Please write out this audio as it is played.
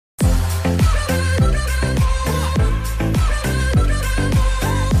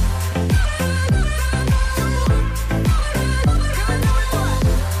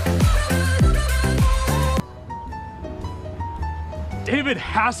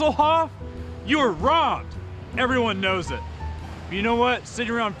Hasselhoff? You were robbed. Everyone knows it. But you know what?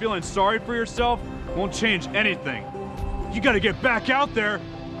 Sitting around feeling sorry for yourself won't change anything. You gotta get back out there.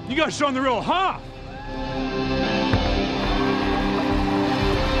 You gotta show them the real Hoff.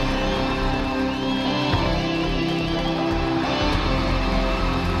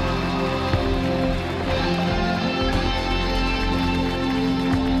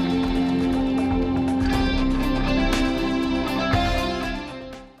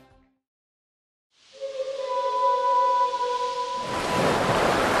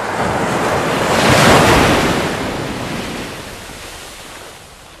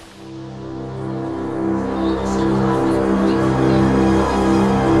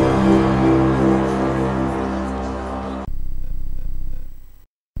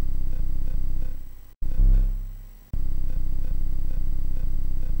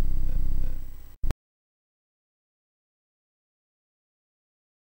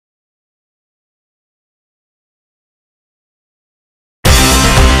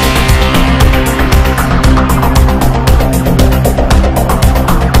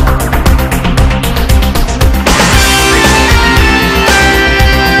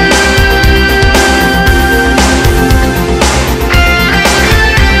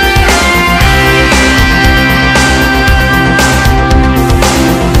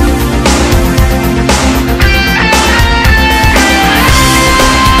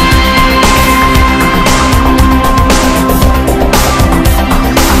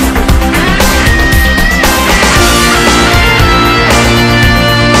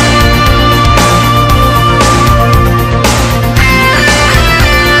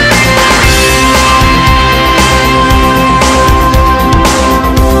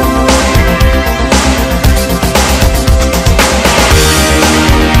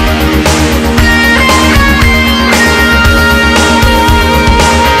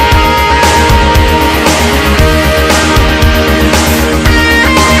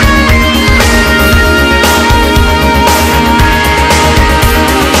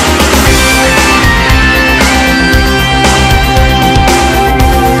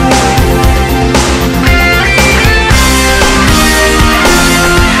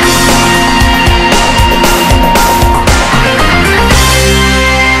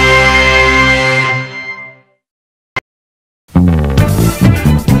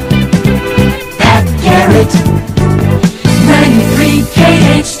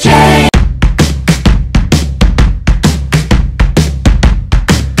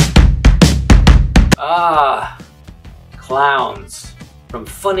 Clowns. From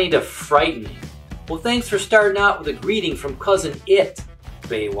funny to frightening. Well, thanks for starting out with a greeting from Cousin It,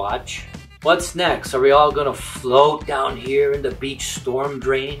 Baywatch. What's next? Are we all gonna float down here in the beach storm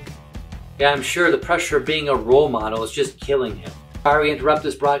drain? Yeah, I'm sure the pressure of being a role model is just killing him. Sorry we interrupt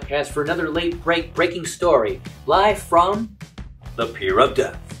this broadcast for another late breaking story, live from the Pier of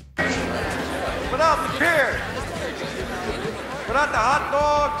Death. Put out the pier! Put out the hot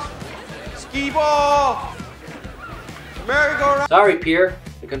dogs! Ski ball! Merry-go-round! Sorry, Pier.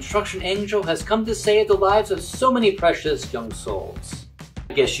 The construction angel has come to save the lives of so many precious young souls.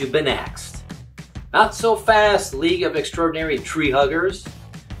 I guess you've been axed. Not so fast, League of Extraordinary Tree Huggers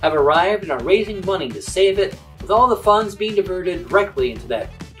have arrived and are raising money to save it, with all the funds being diverted directly into that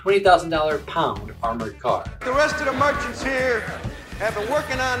 $20,000 pound armored car. The rest of the merchants here have been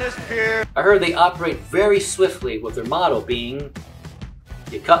working on this pier. I heard they operate very swiftly, with their motto being,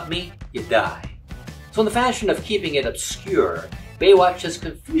 you cut me, you die. So in the fashion of keeping it obscure, Baywatch has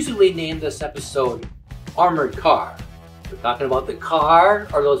confusingly named this episode Armored Car. We're talking about the car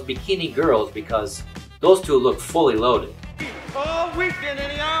or those bikini girls, because those two look fully loaded. All weekend in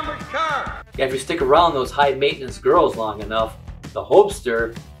the armored car. Yeah, if you stick around those high maintenance girls long enough, the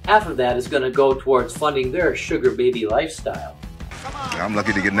hopester, half of that is going to go towards funding their sugar baby lifestyle. I'm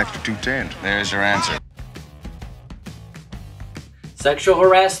lucky to get an extra 210. There's your answer. Sexual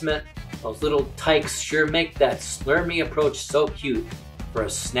harassment. Those little tykes sure make that slurmy approach so cute for a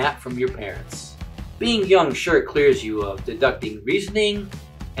snap from your parents. Being young sure clears you of deducting reasoning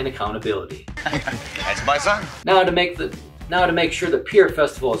and accountability. That's my son. Now to make sure the Pier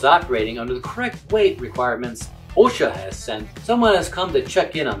Festival is operating under the correct weight requirements, OSHA has sent someone has come to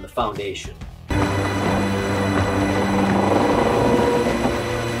check in on the foundation.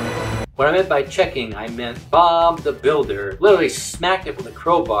 What I meant by checking, I meant Bob the Builder literally smacked it with a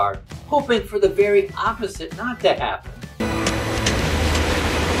crowbar, hoping for the very opposite not to happen.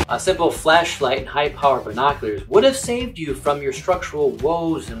 A simple flashlight and high-powered binoculars would have saved you from your structural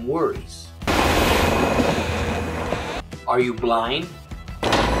woes and worries. Are you blind?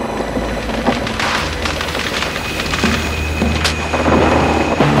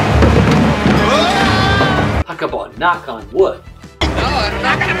 knock on wood.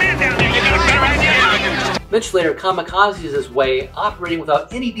 Mitch later kamikazes his way, operating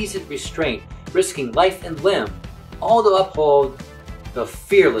without any decent restraint, risking life and limb, all to uphold the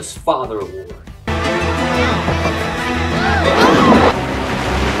Fearless Father Award.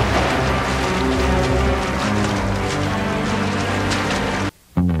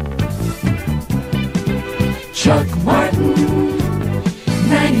 Chuck Martin,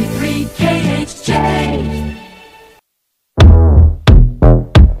 93 KHJ.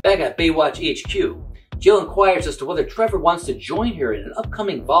 Back at Baywatch HQ, Jill inquires as to whether Trevor wants to join her in an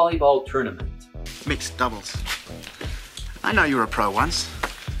upcoming volleyball tournament. Mixed doubles. I know you were a pro once.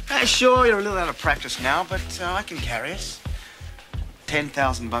 Sure, you're a little out of practice now, but I can carry us.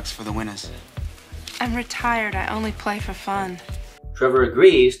 $10,000 for the winners. I'm retired. I only play for fun. Trevor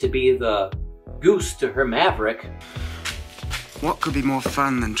agrees to be the goose to her maverick. What could be more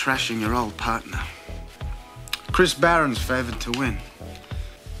fun than trashing your old partner? Chris Barron's favored to win.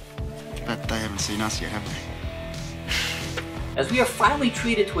 But they haven't seen us yet, have they? As we are finally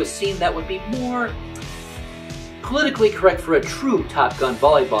treated to a scene that would be more politically correct for a true Top Gun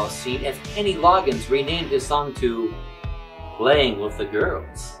volleyball scene, as Kenny Loggins renamed his song to Playing with the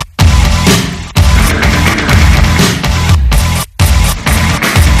Girls.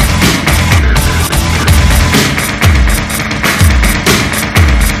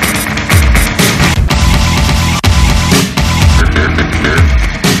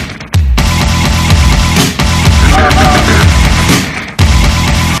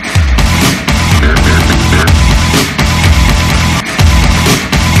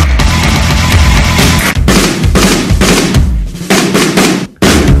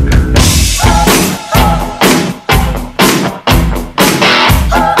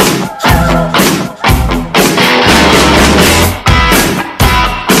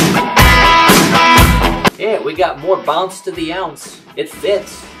 We got more bounce to the ounce. It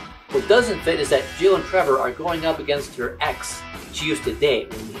fits. What doesn't fit is that Jill and Trevor are going up against her ex she used to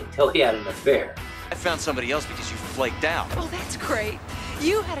date until he had an affair. I found somebody else because you flaked out. Oh, that's great.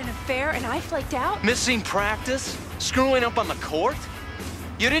 You had an affair and I flaked out? Missing practice? Screwing up on the court?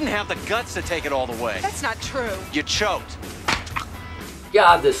 You didn't have the guts to take it all the way. That's not true. You choked.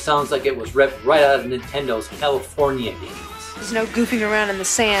 God, this sounds like it was ripped right out of Nintendo's California games. There's no goofing around in the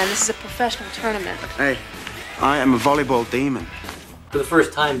sand. This is a professional tournament. Hey, I am a volleyball demon. For the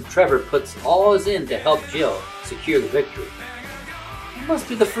first time, Trevor puts all his in to help Jill secure the victory. It must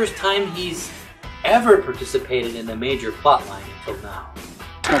be the first time he's ever participated in a major plotline until now.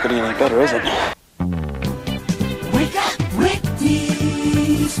 It's not gonna get any better, is it? Wake up, Rick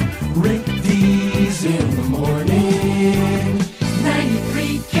D's. Rick D's in the morning.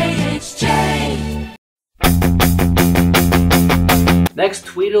 93 KHJ. Next,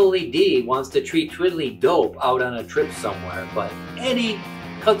 Tweedledee D wants to treat Tweedledee Dope out on a trip somewhere, but Eddie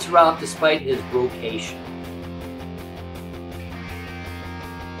cuts her off despite his vocation.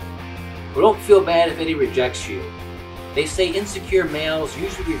 But don't feel bad if Eddie rejects you. They say insecure males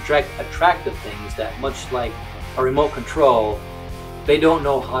usually reject attractive things that, much like a remote control, they don't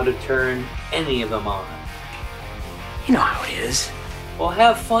know how to turn any of them on. You know how it is. Well,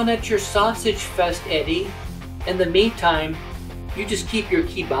 have fun at your sausage fest, Eddie. In the meantime, you just keep your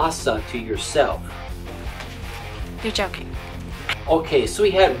kielbasa to yourself. You're joking. Okay, so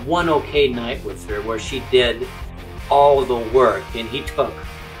he had one okay night with her where she did all the work and he took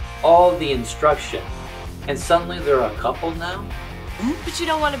all the instruction. And suddenly they're a couple now? But you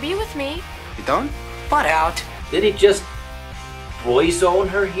don't want to be with me. You don't? Butt out. Did he just boyzone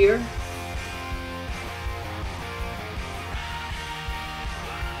her here?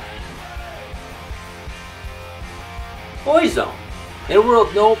 Boyzone. In a world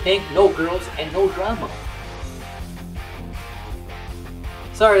of no pink, no girls, and no drama.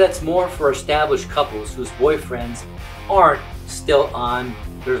 Sorry, that's more for established couples whose boyfriends aren't still on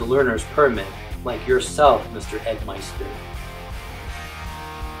their learner's permit, like yourself, Mr. Edmeister.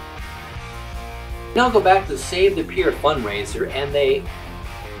 Now go back to Save the Pier fundraiser, and they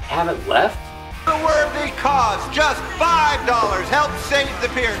haven't left? A worthy cause, just $5. Help save the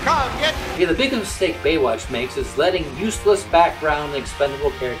pier. Come, get. Okay, the big mistake Baywatch makes is letting useless background and expendable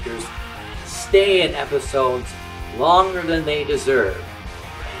characters stay in episodes longer than they deserve.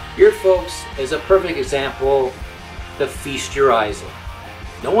 Here, folks, is a perfect example to feast your eyes on.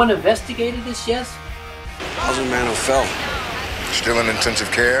 No one investigated this yet? How's the man who fell? Still in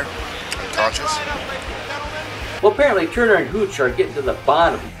intensive care? Unconscious? Well, apparently Turner and Hooch are getting to the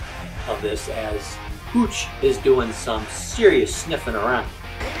bottom of this, as Hooch is doing some serious sniffing around.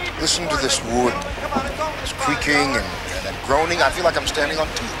 Listen to this wood. It's creaking and groaning. I feel like I'm standing on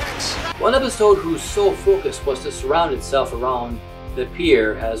toothpicks. Thanks. One episode whose sole focus was to surround itself around the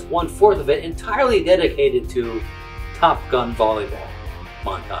pier has 1/4 of it entirely dedicated to Top Gun Volleyball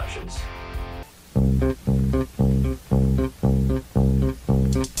montages.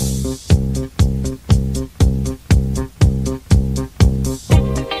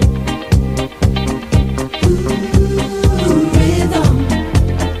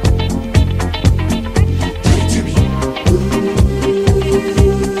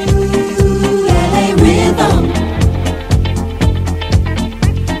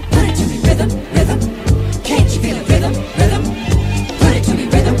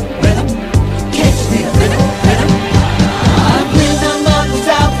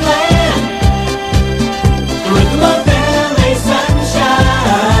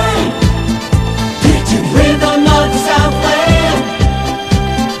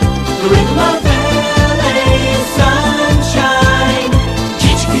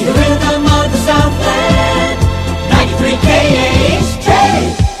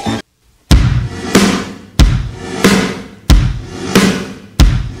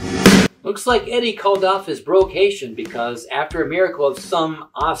 Looks like Eddie called off his brocation because after a miracle of some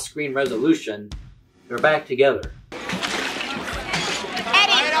off-screen resolution, they're back together.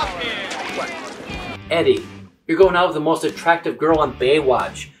 Eddie, you're going out with the most attractive girl on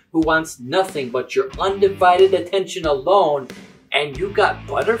Baywatch who wants nothing but your undivided attention alone, and you got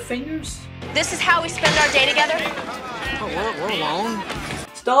butterfingers? This is how we spend our day together? Oh, we're alone.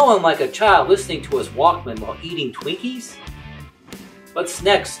 Stalling like a child listening to his Walkman while eating Twinkies? What's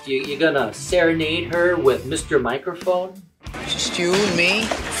next? You gonna serenade her with Mr. Microphone? Just you and me,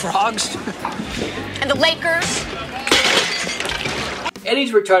 frogs. And the Lakers?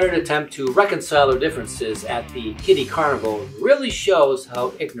 Eddie's retarded attempt to reconcile their differences at the kiddie carnival really shows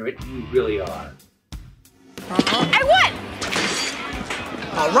how ignorant you really are. I won!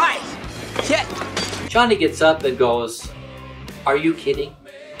 All right. Yeah. Johnny gets up and goes, "Are you kidding?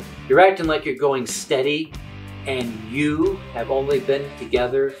 You're acting like you're going steady, and you have only been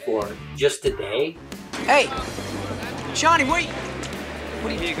together for just a day?" Hey, Johnny, where you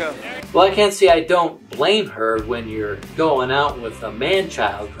go? Well, I can't say I don't blame her when you're going out with a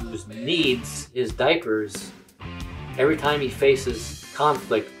man-child whose needs his diapers every time he faces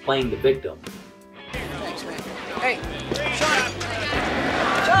conflict playing the victim. Thanks, man. Hey,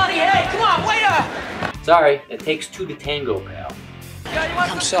 Johnny, hey, come on, wait up! Sorry, it takes two to tango, pal.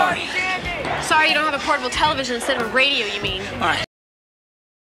 I'm sorry. Sorry you don't have a portable television instead of a radio, you mean? All right.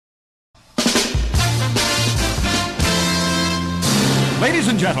 Ladies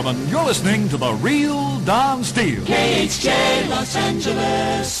and gentlemen, you're listening to The Real Don Steele. KHJ Los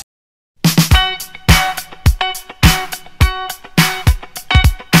Angeles.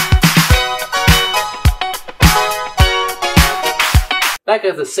 Back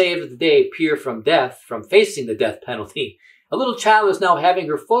at the save of the day Pier from Death, from facing the death penalty, a little child is now having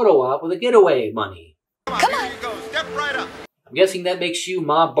her photo op with a getaway money. Come on. Here you go. Step right up. I'm guessing that makes you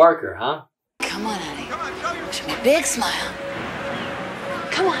Ma Barker, huh? Come on, Eddie. Come on, show your... Show me a big smile.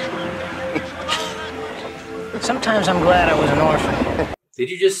 Come on. Sometimes I'm glad I was an orphan. Did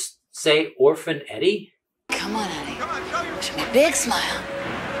you just say Orphan Eddie? Come on, Eddie. Come on, show your... Show me a big smile.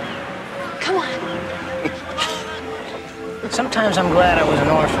 Come on. Sometimes I'm glad I was an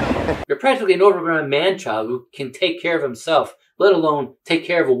orphan. You're practically an overgrown man-child who can take care of himself, let alone take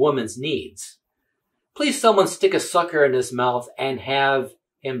care of a woman's needs. Please someone stick a sucker in his mouth and have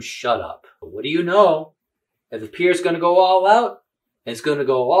him shut up. What do you know? If the Pier's gonna go all out, it's gonna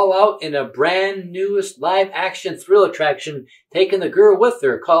go all out in a brand newest live-action thrill attraction taking the girl with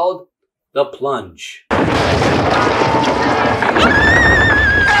her called The Plunge.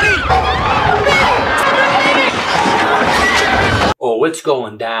 Oh, it's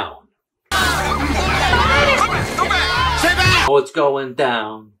going down. Oh, it's going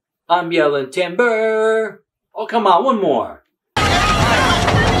down. I'm yelling timber. Oh, come on, one more.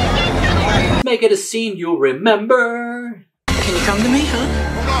 Make it a scene you'll remember. Can you come to me, huh?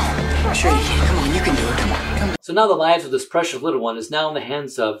 Sure you can. Come on, you can do it. Come on, come on. So now the lives of this precious little one is now in the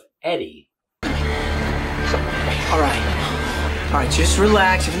hands of Eddie. All right, just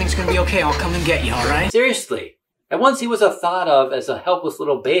relax. Everything's gonna be okay. I'll come and get you, all right? Seriously. And once he was thought of as a helpless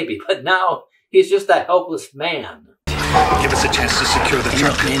little baby, but now he's just a helpless man. Give us a chance to secure the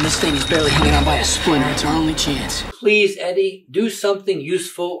truck. Look, man, this thing is barely hanging on by a splinter. It's our only chance. Please, Eddie, do something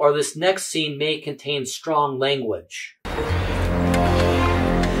useful or this next scene may contain strong language. All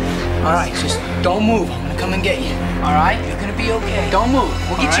right, just don't move. I'm gonna come and get you. All right? You're gonna be okay. Don't move.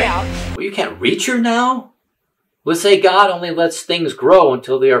 We'll get you out. Well, you can't reach her now? Let's say God only lets things grow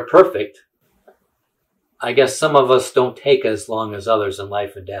until they are perfect. I guess some of us don't take as long as others in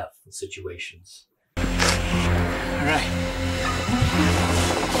life and death situations. Alright.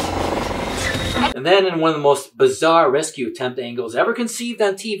 And then in one of the most bizarre rescue attempt angles ever conceived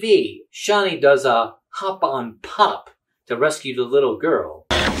on TV, Shawnee does a hop on pop to rescue the little girl.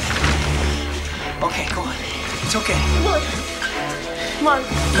 Okay, go on. It's okay. Come on. Come on.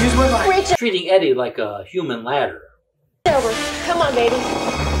 Use my leg. Reach Treating Eddie like a human ladder. over. Come on, baby.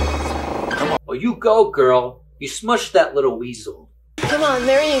 Oh, you go, girl. You smushed that little weasel. Come on,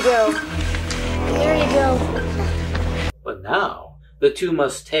 there you go. There you go. But now, the two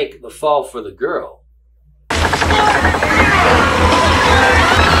must take the fall for the girl.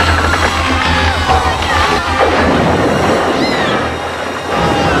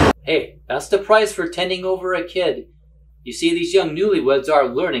 Hey, that's the price for tending over a kid. You see, these young newlyweds are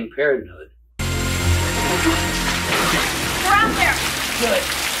learning parenthood. We're out there. Good.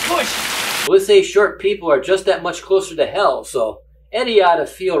 Push. Well, they say short people are just that much closer to hell, so Eddie ought to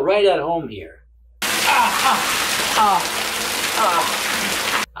feel right at home here.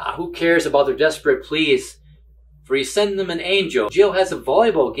 Who cares about their desperate pleas? For he sent them an angel. Jill has a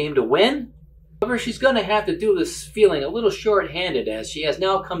volleyball game to win? However, she's going to have to do this feeling a little short-handed as she has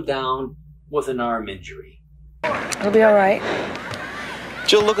now come down with an arm injury. It'll be all right.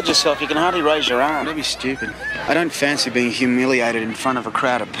 Jill, look at yourself. You can hardly raise your arm. Don't be stupid. I don't fancy being humiliated in front of a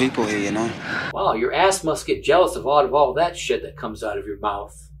crowd of people here, you know. Wow, your ass must get jealous of all that shit that comes out of your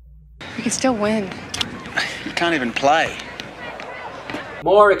mouth. We can still win. You can't even play.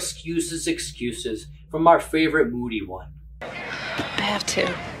 More excuses from our favorite moody one. I have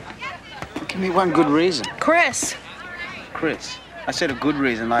to. Give me one good reason. Chris! Chris, I said a good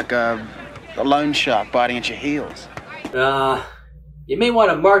reason, like a loan shark biting at your heels. You may want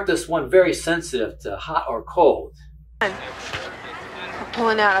to mark this one very sensitive to hot or cold. I'm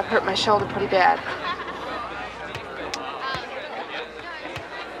pulling out. I've hurt my shoulder pretty bad.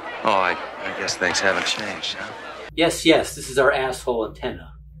 Oh, I guess things haven't changed, huh? Yes, this is our asshole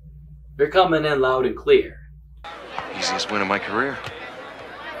antenna. They're coming in loud and clear. Easiest win of my career.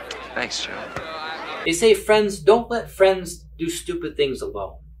 Thanks, Joe. They say friends don't let friends do stupid things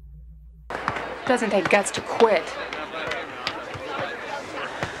alone. Doesn't take guts to quit.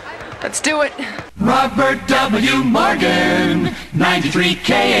 Let's do it. Robert W. Morgan, 93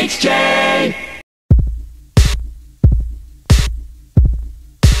 KHJ.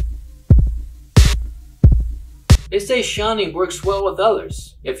 They say Shawnee works well with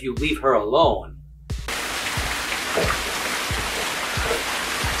others if you leave her alone.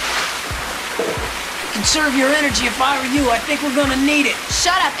 Conserve your energy. If I were you, I think we're gonna need it.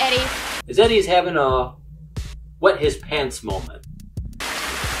 Shut up, Eddie. As Eddie's having a wet his pants moment.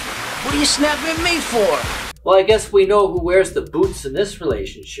 What are you snapping at me for? Well, I guess we know who wears the boots in this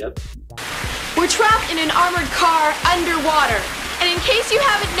relationship. We're trapped in an armored car underwater. And in case you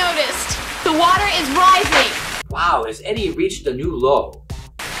haven't noticed, the water is rising. Wow, has Eddie reached a new low?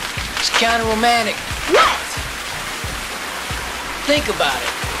 It's kind of romantic. What? Think about it.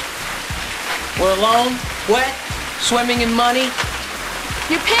 We're alone, wet, swimming in money.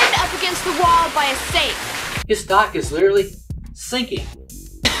 You're pinned up against the wall by a safe. His stock is literally sinking.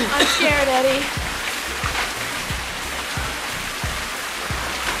 I'm scared, Eddie.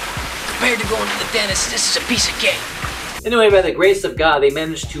 Compared to going to the dentist, this is a piece of cake. Anyway, by the grace of God, they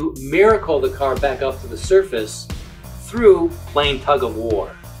managed to miracle the car back up to the surface through playing tug of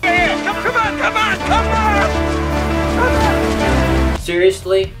war. Yeah, come on!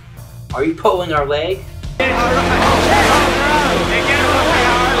 Seriously? Are you pulling our leg?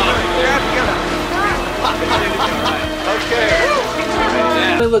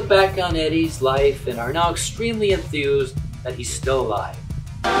 We look back on Eddie's life and are now extremely enthused that he's still alive.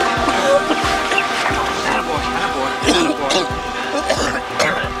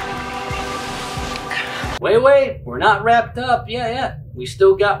 Wait, we're not wrapped up. Yeah. We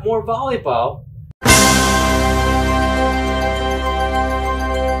still got more volleyball.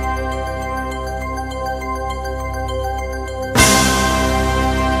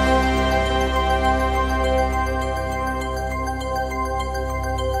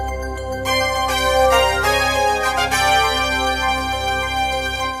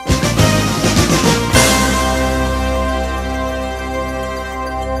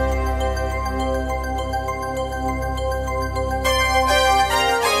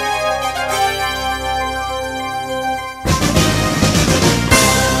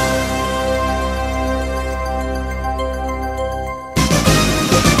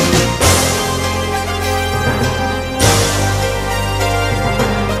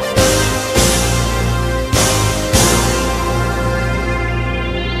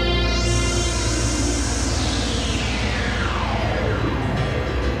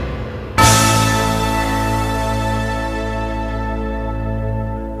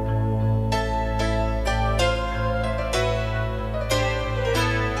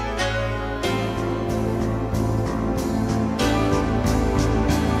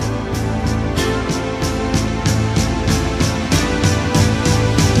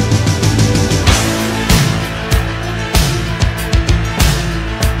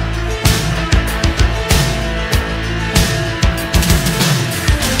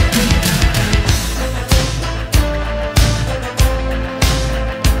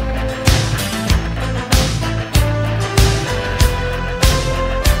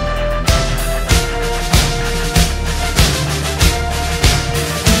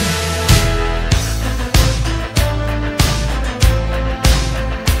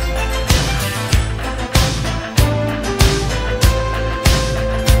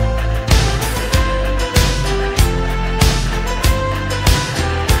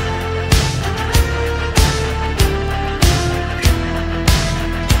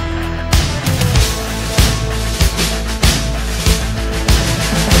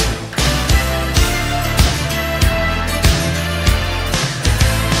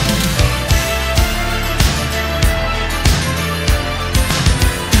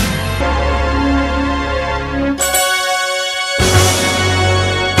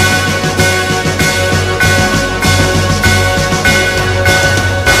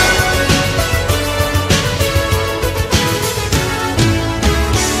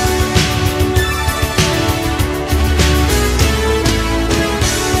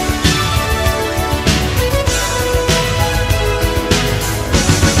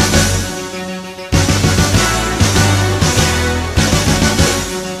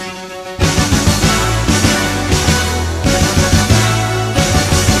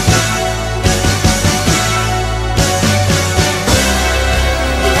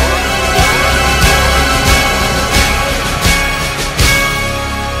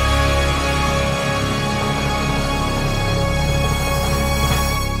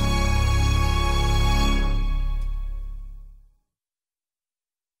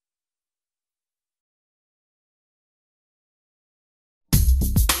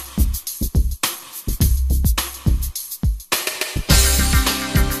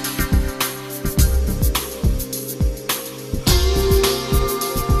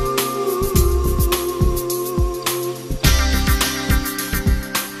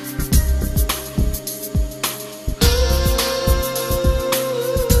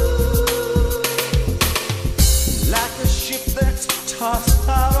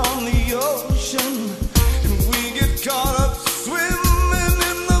 on the ocean, and we get caught up